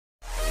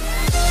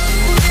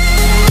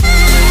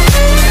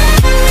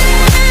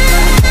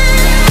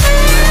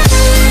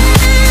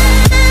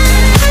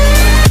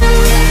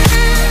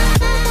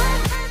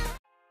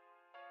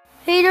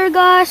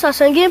guys,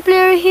 awesome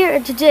gameplay here,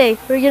 and today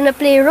we're gonna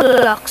play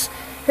Roblox.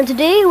 And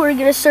today we're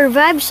gonna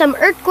survive some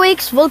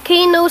earthquakes,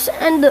 volcanoes,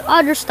 and the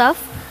other stuff.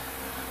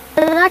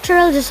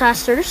 Natural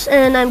disasters,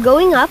 and I'm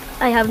going up.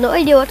 I have no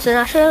idea what's a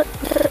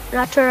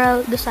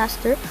natural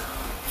disaster.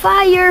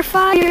 Fire,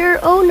 fire,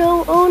 oh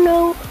no, oh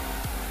no.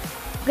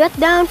 Get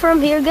down from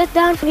here, get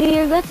down from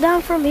here, get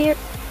down from here.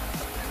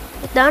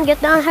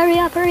 Get down, hurry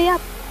up, hurry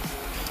up.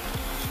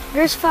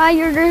 There's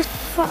fire,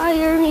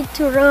 need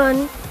to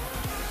run.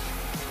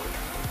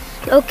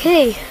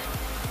 Okay.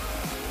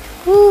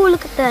 Ooh,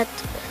 look at that.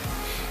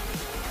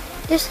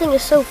 This thing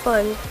is so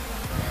fun.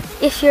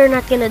 If you're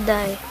not gonna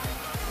die.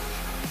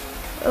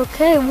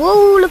 Okay,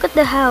 whoa, look at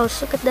the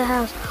house. Look at the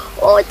house.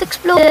 Oh, it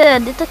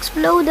exploded. It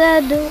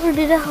exploded. Where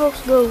did the house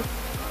go?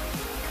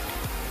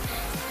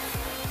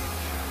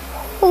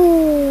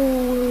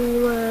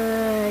 Oh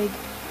my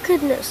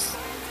goodness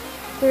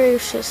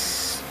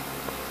gracious.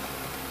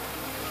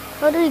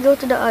 How do we go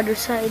to the other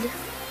side?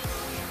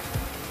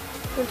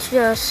 Let's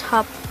just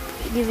hop.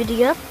 Give it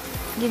up.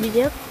 Give it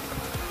up.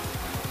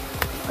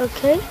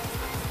 Okay.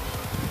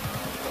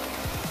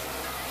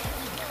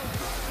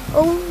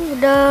 Oh,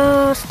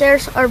 the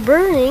stairs are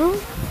burning.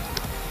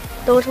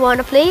 Don't want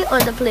to play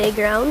on the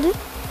playground.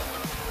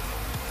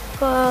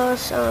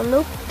 Cause,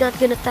 nope, not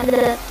gonna touch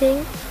that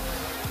thing.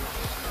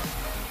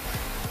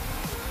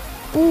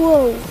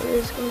 Whoa,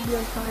 it's gonna be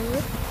on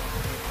fire.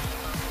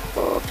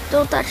 Oh,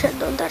 don't touch that,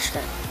 don't touch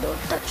that. Don't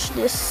touch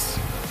this.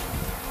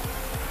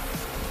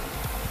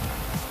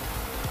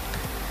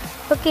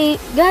 Okay,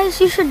 guys,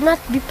 you should not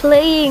be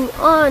playing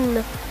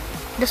on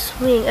the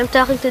swing. I'm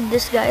talking to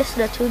this guys,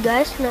 not you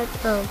guys, not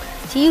to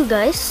you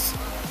guys.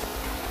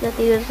 That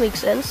didn't make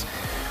sense.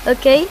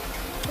 Okay,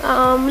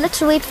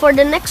 let's wait for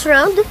the next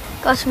round,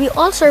 cause we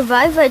all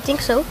survive. I think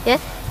so. Yeah.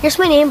 Here's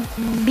my name,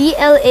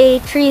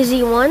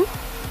 BLA3Z1.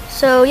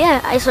 So yeah,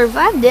 I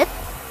survived it.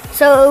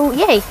 So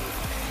yay.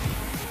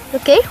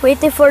 Okay,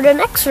 waiting for the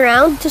next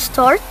round to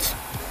start.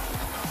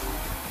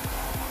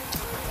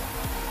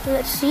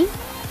 Let's see.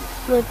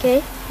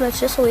 Okay, let's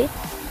just wait.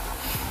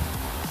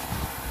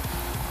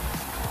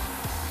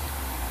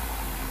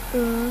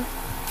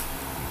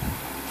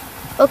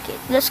 Okay,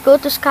 let's go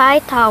to Sky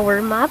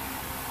Tower map.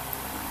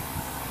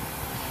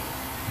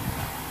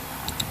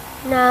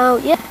 Now,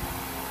 yeah,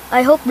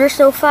 I hope there's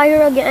no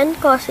fire again,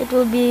 cause it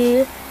will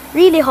be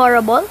really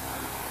horrible.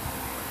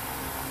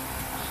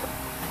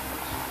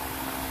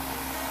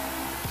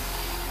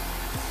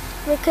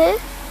 Okay,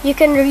 you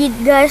can read,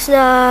 guys,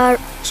 the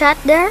chat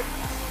there.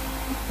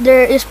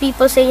 There is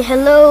people saying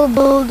hello,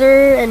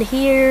 Boulder, and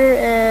here,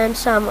 and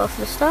some of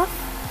the stuff.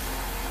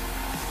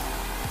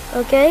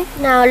 Okay,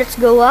 now let's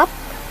go up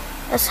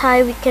as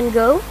high we can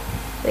go.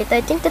 Wait,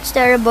 I think that's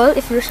terrible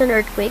if there's an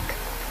earthquake.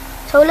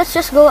 So let's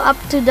just go up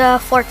to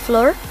the 4th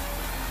floor,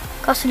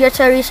 cause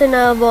that's a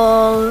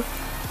reasonable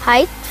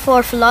height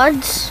for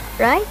floods,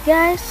 right,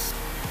 guys?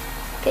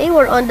 Okay,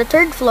 we're on the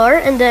 3rd floor,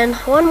 and then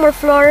one more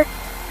floor,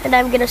 and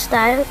I'm gonna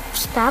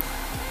stop.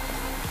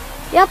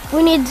 Yep,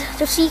 we need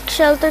to seek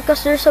shelter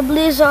because there's a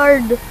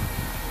blizzard.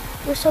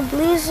 There's a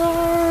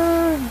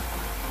blizzard.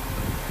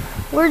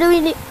 Where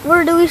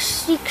do we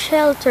seek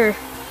shelter?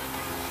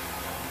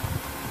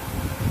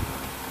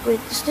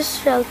 Wait, is this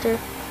shelter?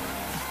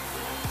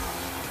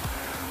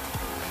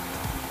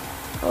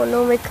 Oh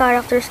no, my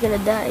character's gonna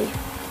die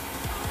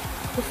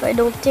if I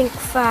don't think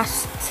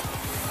fast.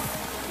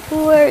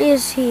 Where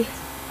is he?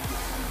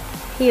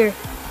 Here.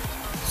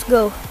 Let's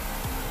go.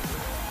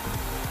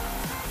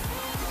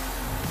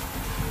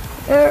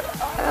 Where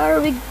are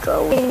we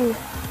going?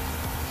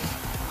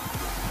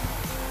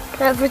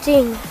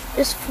 Everything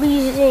is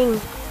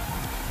freezing.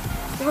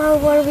 How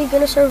are we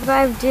gonna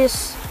survive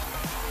this?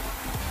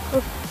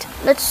 Okay,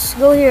 let's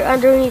go here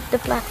underneath the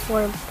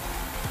platform.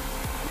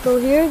 Go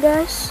here,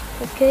 guys.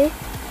 Okay.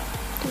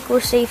 I think we're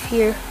safe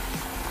here.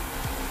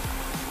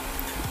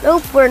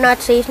 Nope, we're not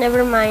safe.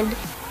 Never mind.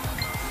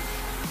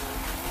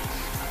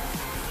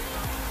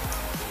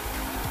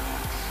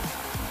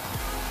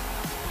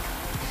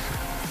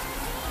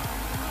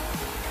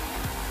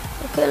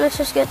 Okay, let's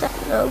just get that.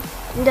 No,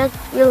 that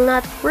will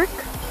not work.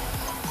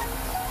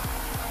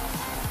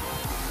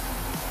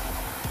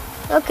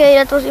 Okay,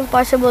 that was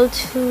impossible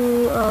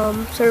to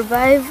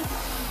survive,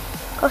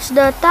 cause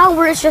the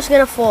tower is just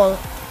gonna fall.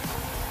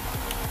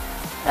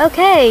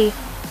 Okay,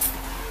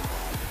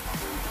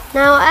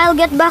 now I'll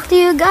get back to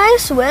you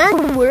guys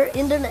when we're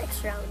in the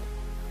next round.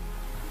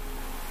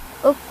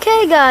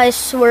 Okay,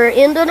 guys, we're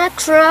in the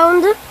next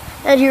round,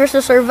 and here's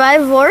the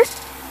survivors.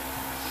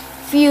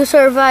 Few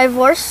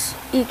survivors.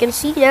 You can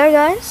see there,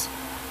 guys.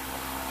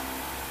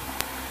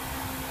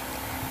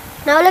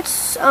 Now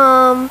let's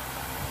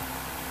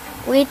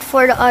wait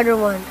for the other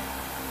one.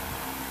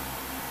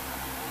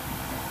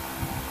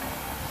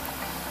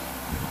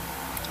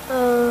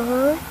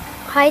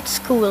 High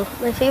School,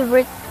 my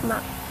favorite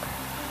map.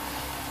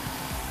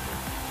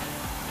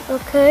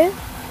 Okay.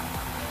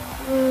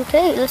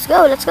 Okay, let's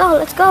go,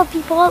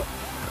 people.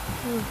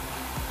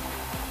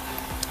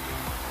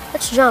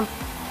 Let's jump.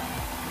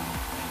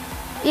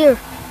 Here.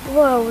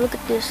 Wow, look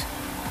at this.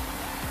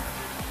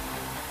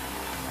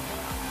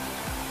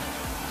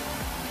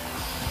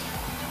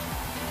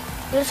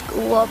 Let's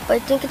go up. I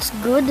think it's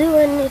good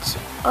when it's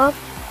up.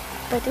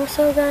 I think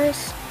so,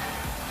 guys.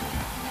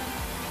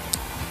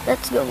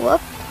 Let's go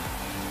up.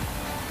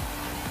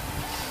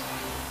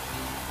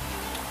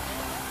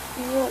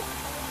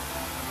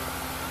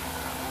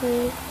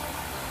 Okay.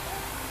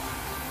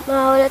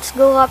 Now let's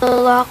go up the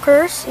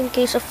lockers in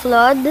case of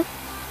flood.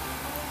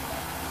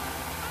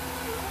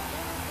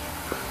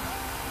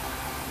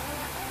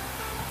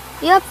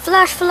 Yep,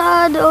 flash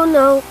flood. Oh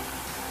no.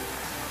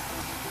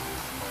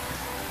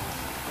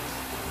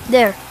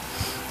 There.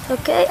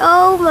 Okay.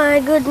 Oh my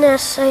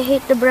goodness. I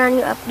hate the brand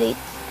new update.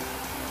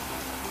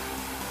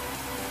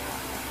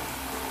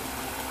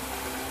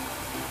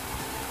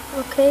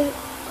 Okay.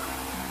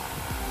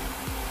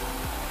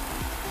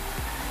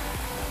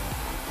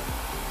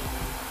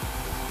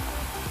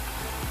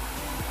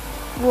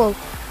 Whoa.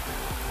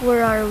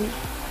 Where are we?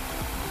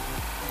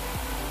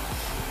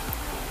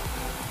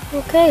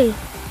 Okay.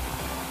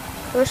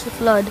 Where's the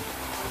flood?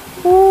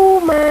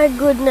 Oh my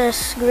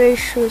goodness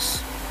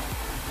gracious.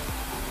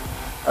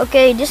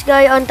 Okay, this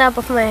guy on top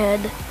of my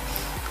head.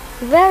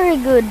 Very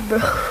good, bro.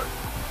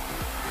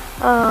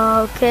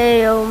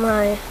 Okay, oh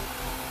my.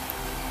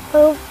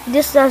 Hope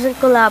this doesn't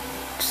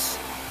collapse.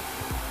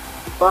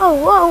 Whoa,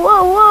 whoa,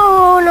 whoa,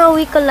 whoa. No,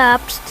 we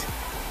collapsed.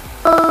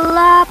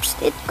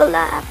 It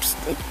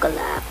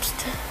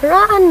collapsed.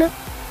 Run!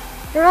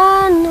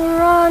 Run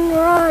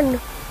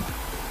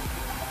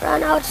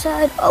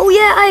outside. Oh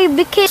yeah, I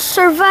became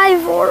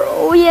survivor.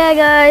 Oh yeah,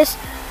 guys.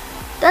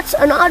 That's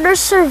another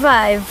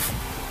survive.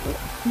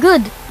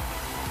 Good.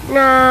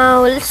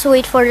 Now, let's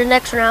wait for the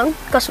next round.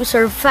 Because we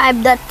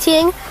survived that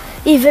thing.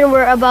 Even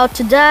we're about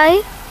to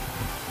die.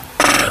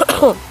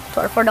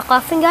 Sorry for the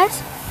coughing,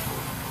 guys.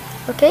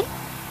 Okay.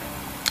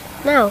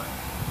 Now.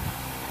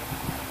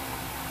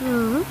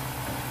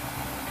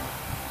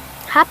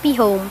 Happy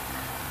home.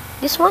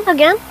 This one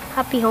again.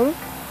 Happy home.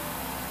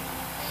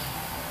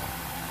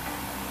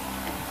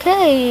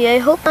 Okay, I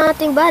hope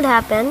nothing bad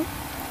happens.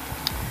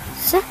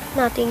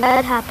 Nothing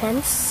bad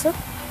happens.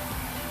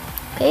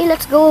 Okay,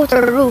 let's go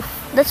to the roof.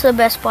 That's the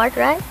best part,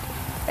 right?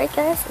 Right,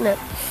 guys? No.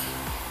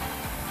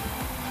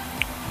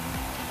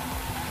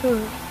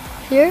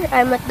 Here,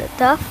 I'm at the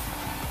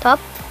top,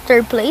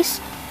 third place.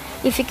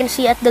 If you can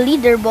see at the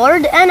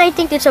leaderboard. And I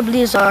think it's a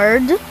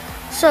blizzard.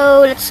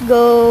 So, let's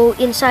go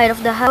inside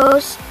of the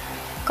house.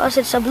 Because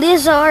it's a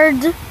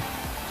blizzard.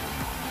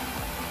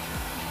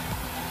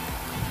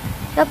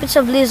 Yep, it's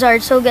a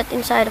blizzard, so get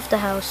inside of the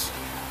house.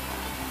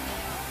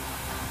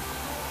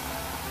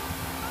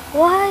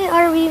 Why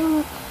are we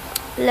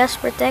less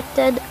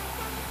protected?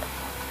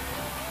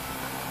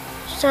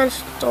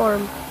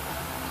 Sandstorm.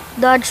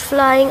 Dodge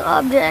flying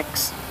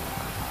objects.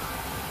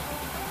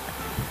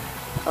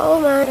 Oh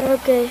man,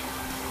 okay.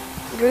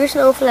 There is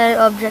no flying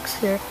objects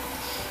here.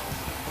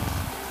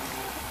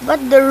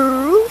 But the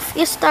roof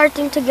is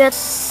starting to get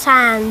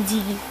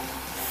sandy.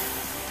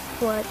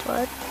 What?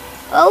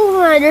 Oh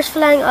my, there's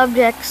flying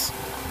objects.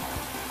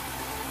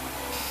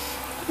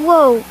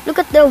 Whoa, look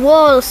at the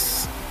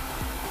walls.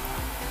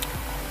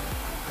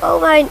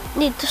 Oh, I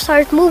need to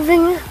start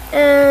moving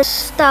and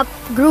stop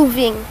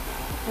grooving.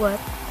 What?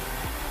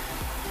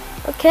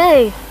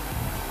 Okay.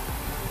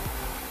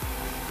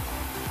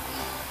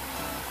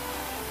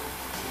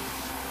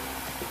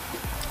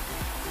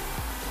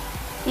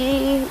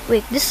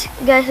 Wait, this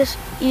guy has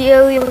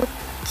yo-yo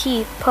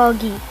T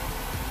Poggy.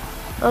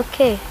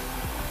 Okay.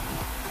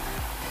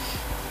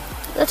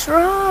 Let's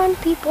run,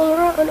 people,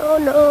 run. Oh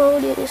no,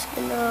 this is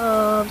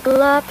gonna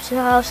collapse.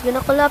 The house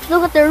gonna collapse.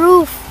 Look at the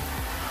roof.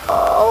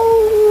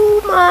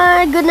 Oh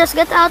my goodness,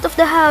 get out of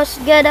the house.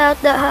 Get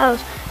out the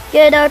house.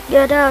 Get out,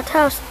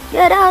 house.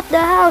 Get out the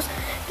house.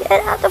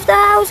 Get out of the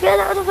house. Get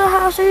out of the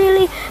house,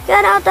 really.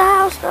 Get out the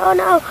house. Oh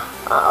no.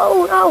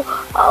 Oh no.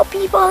 Oh,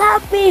 people,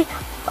 help me.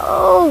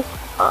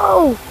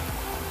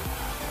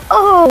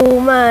 Oh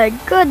my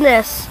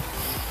goodness.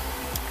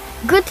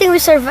 Good thing we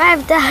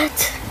survived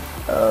that.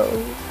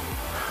 Oh.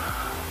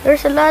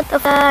 There's a lot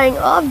of flying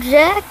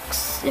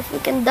objects. If we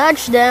can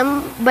dodge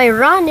them by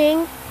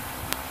running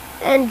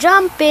and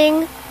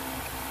jumping,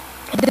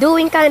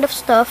 doing kind of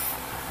stuff.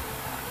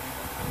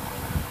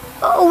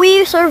 Oh,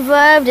 we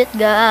survived it,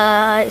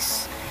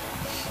 guys.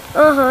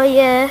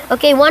 Yeah.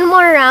 Okay, one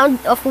more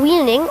round of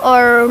winning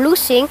or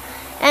losing,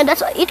 and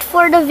that's it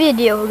for the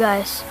video,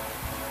 guys.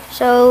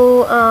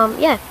 So,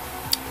 yeah.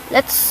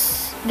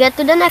 Let's get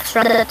to the next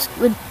round.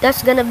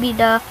 That's gonna be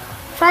the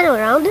final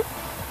round.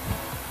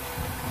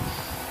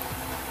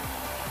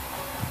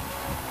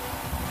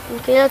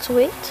 Okay, let's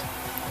wait.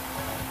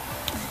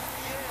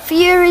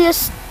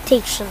 Furious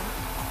Station.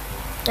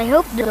 I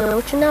hope there's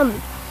no tsunami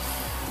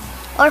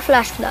or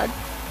flash flood,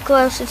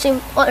 because it's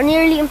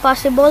nearly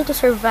impossible to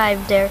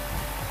survive there.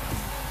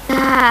 The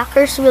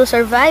hackers will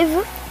survive.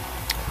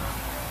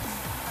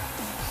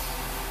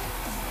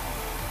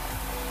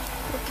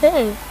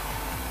 Okay.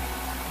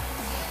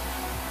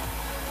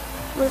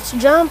 Let's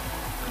jump.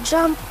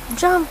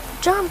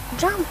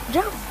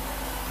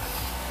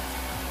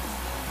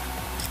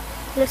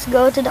 Let's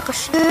go to the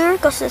cashier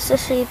because it's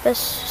the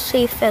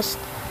safest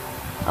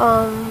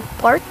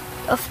part.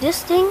 of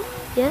this thing.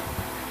 Yeah.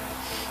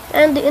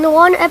 And in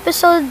one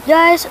episode,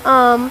 guys,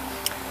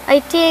 I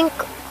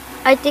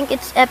think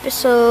it's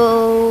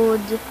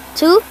episode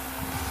 2.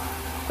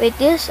 Wait,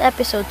 this is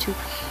episode 2.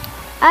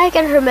 I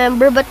can't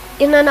remember, but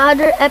in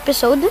another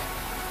episode,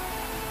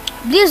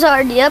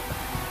 Blizzard, yep,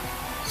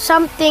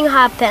 something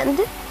happened,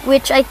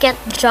 which I can't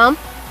jump.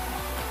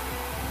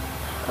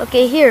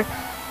 Okay, here.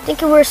 I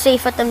think we're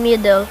safe at the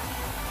middle.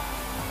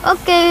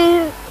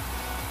 Okay.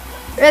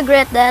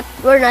 Regret that.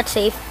 We're not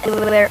safe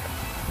anywhere.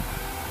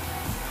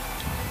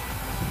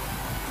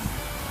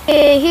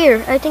 Okay,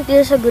 here. I think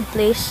this is a good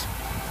place.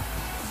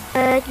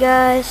 Alright,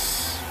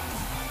 guys.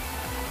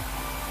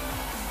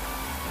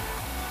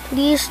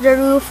 Please, the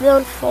roof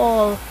don't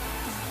fall.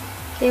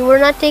 Okay, we're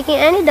not taking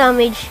any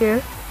damage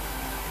here.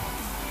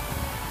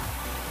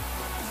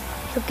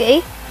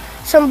 Okay.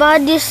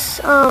 Somebody's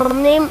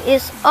name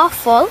is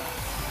Awful.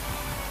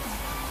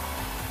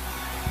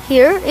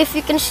 Here, if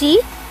you can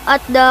see,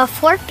 at the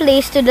 4th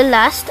place to the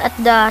last at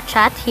the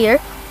chat here.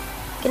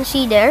 You can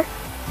see there.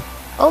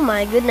 Oh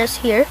my goodness,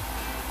 here.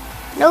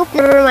 Nope,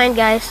 never mind,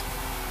 guys.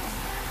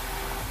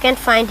 Can't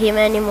find him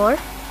anymore.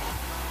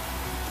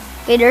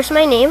 Okay, there's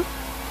my name.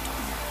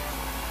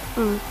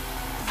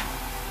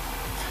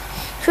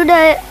 Should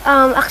I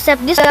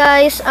accept this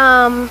guy's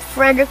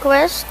friend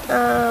request?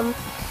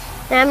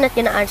 I'm not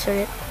gonna answer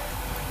it.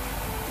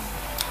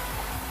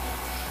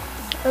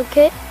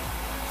 Okay.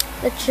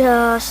 Let's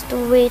just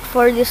wait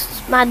for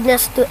this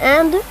madness to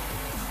end.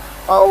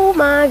 Oh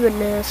my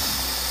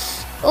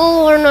goodness.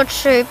 Oh, we're not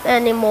safe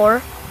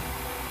anymore.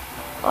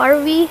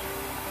 Are we? I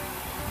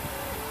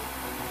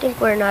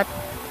think we're not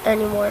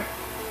anymore.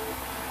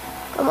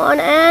 Come on,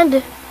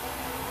 end.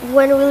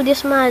 When will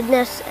this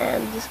madness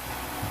end?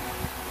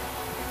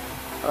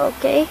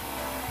 Okay.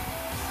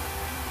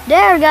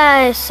 There,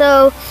 guys.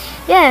 So,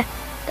 yeah.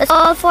 That's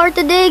all for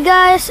today,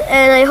 guys,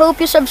 and I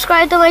hope you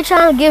subscribe to my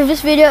channel, give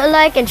this video a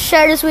like, and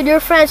share this with your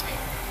friends,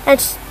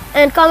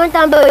 and comment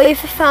down below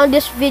if you found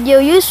this video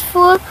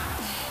useful.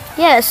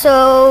 Yeah,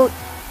 so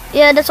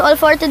yeah, that's all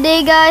for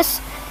today, guys,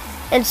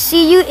 and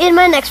see you in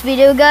my next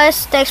video,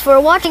 guys. Thanks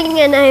for watching,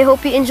 and I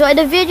hope you enjoyed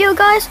the video,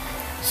 guys.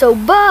 So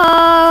bye.